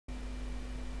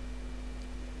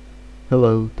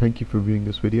Hello, thank you for viewing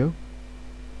this video.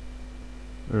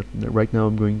 Right now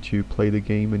I'm going to play the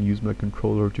game and use my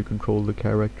controller to control the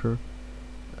character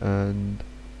and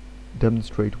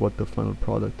demonstrate what the final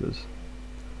product is.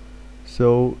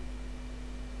 So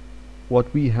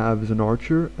what we have is an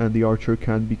archer, and the archer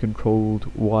can be controlled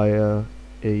via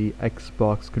a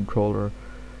Xbox controller.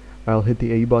 I'll hit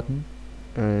the A button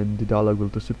and the dialog will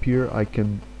disappear. I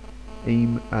can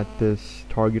aim at this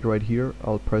target right here.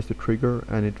 I'll press the trigger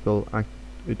and it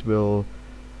will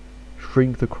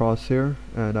shrink the crosshair,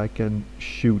 and I can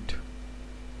shoot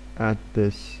at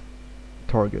this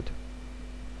target.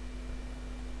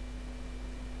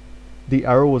 The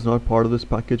arrow was not part of this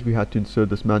package. We had to insert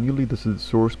this manually. This is the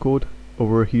source code.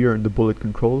 Over here in the bullet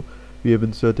control, we have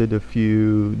inserted a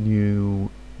few new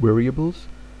variables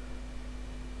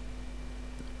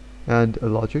and a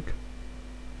logic.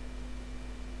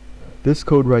 This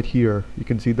code right here, you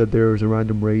can see that there is a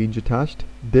random range attached.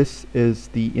 This is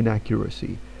the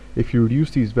inaccuracy. If you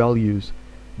reduce these values,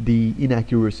 the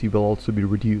inaccuracy will also be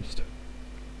reduced.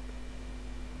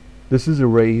 This is a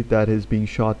ray that is being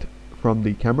shot from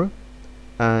the camera,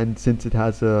 and since it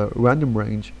has a random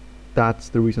range, that's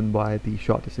the reason why the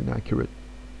shot is inaccurate.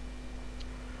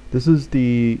 This is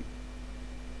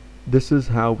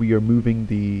how we are moving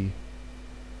the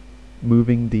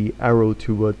arrow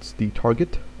towards the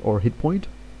target or hit point.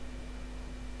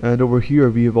 And over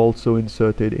here we have also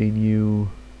inserted a new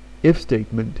if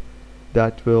statement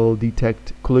that will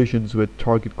detect collisions with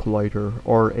target collider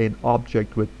or an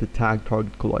object with the tag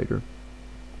target collider.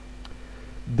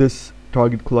 This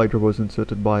target collider was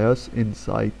inserted by us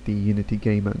inside the Unity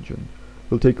game engine.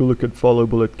 We'll take a look at follow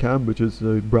bullet cam, which is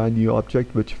a brand new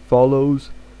object which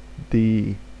follows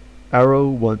the arrow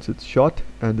once it's shot,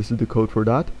 and this is the code for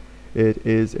that. It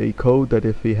is a code that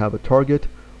if we have a target,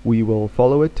 we will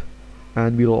follow it,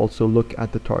 and we'll also look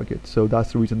at the target. So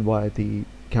that's the reason why the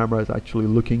camera is actually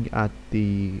looking at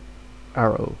the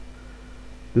arrow.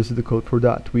 This is the code for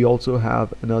that. We also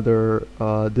have another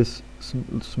this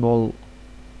small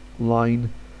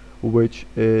line which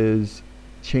is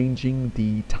changing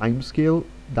the time scale.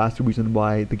 That's the reason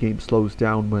why the game slows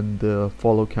down when the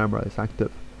follow camera is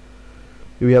active.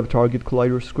 We have a target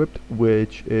collider script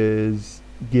which is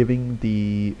giving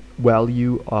the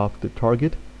value of the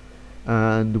target,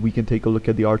 and we can take a look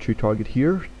at the archery target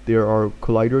here. There are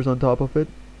colliders on top of it,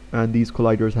 and these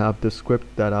colliders have the script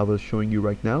that I was showing you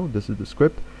right now. This is the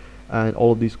script, and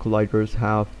all of these colliders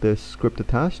have this script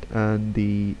attached, and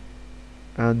the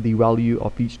value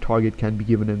of each target can be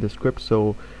given in the script.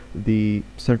 So the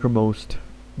centermost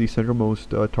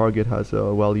target has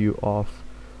a value of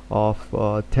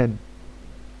 10.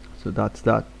 So that's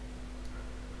that.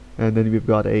 And then we've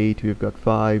got 8, we've got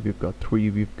 5, we've got 3,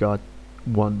 we've got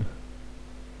 1.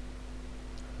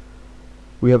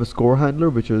 We have a score handler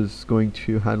which is going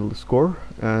to handle the score,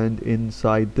 and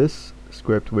inside this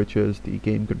script, which is the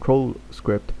game control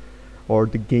script or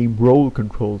the game role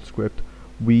control script,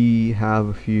 we have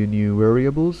a few new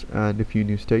variables and a few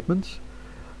new statements.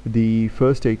 The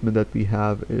first statement that we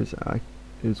have is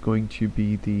going to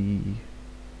be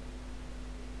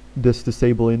this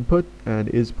disable input and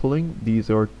is pulling. These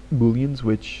are booleans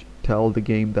which tell the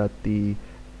game that the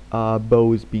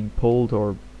bow is being pulled,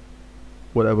 or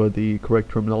whatever the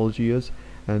correct terminology is,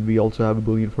 and we also have a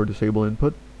boolean for disable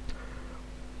input.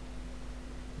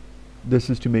 This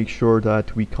is to make sure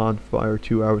that we can't fire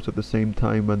 2 arrows at the same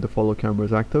time when the follow camera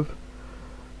is active.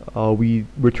 We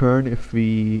return if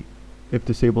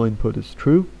disable input is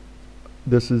true.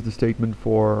 This is the statement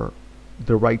for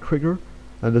the right trigger,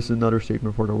 and this is another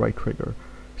statement for the right trigger.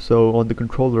 So on the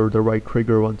controller, the right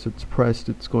trigger, once it's pressed,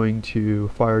 it's going to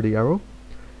fire the arrow,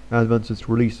 and once it's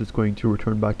released, it's going to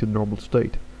return back to the normal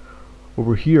state.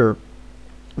 Over here,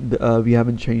 we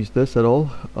haven't changed this at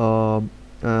all,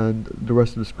 and the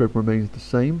rest of the script remains the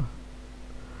same,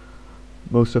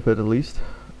 most of it at least.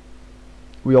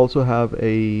 We also have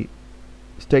a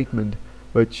statement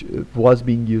which was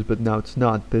being used but now it's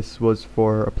not. This was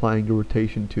for applying a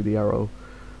rotation to the arrow.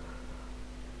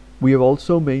 We have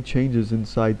also made changes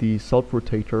inside the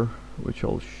self-rotator, which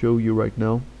I'll show you right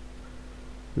now.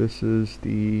 This is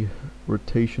the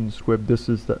rotation script. This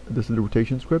is the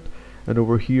rotation script, and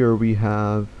over here we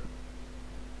have,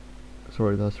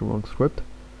 sorry, that's the wrong script.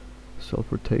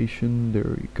 Self-rotation,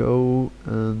 there we go,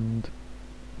 and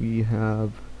we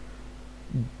have,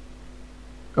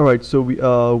 alright, so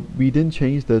we didn't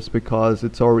change this because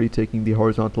it's already taking the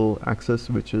horizontal axis,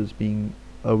 which is being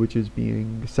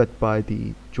set by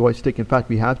the joystick. In fact,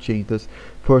 we have changed this.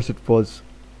 First it was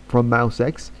from mouse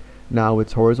X, now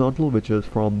it's horizontal, which is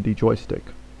from the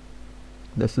joystick.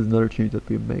 This is another change that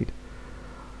we've made.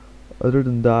 Other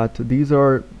than that, these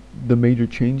are the major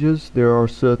changes. There are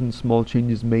certain small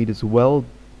changes made as well,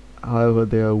 however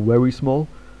they are very small.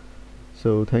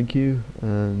 So thank you,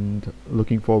 and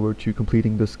looking forward to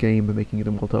completing this game and making it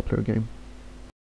a multiplayer game.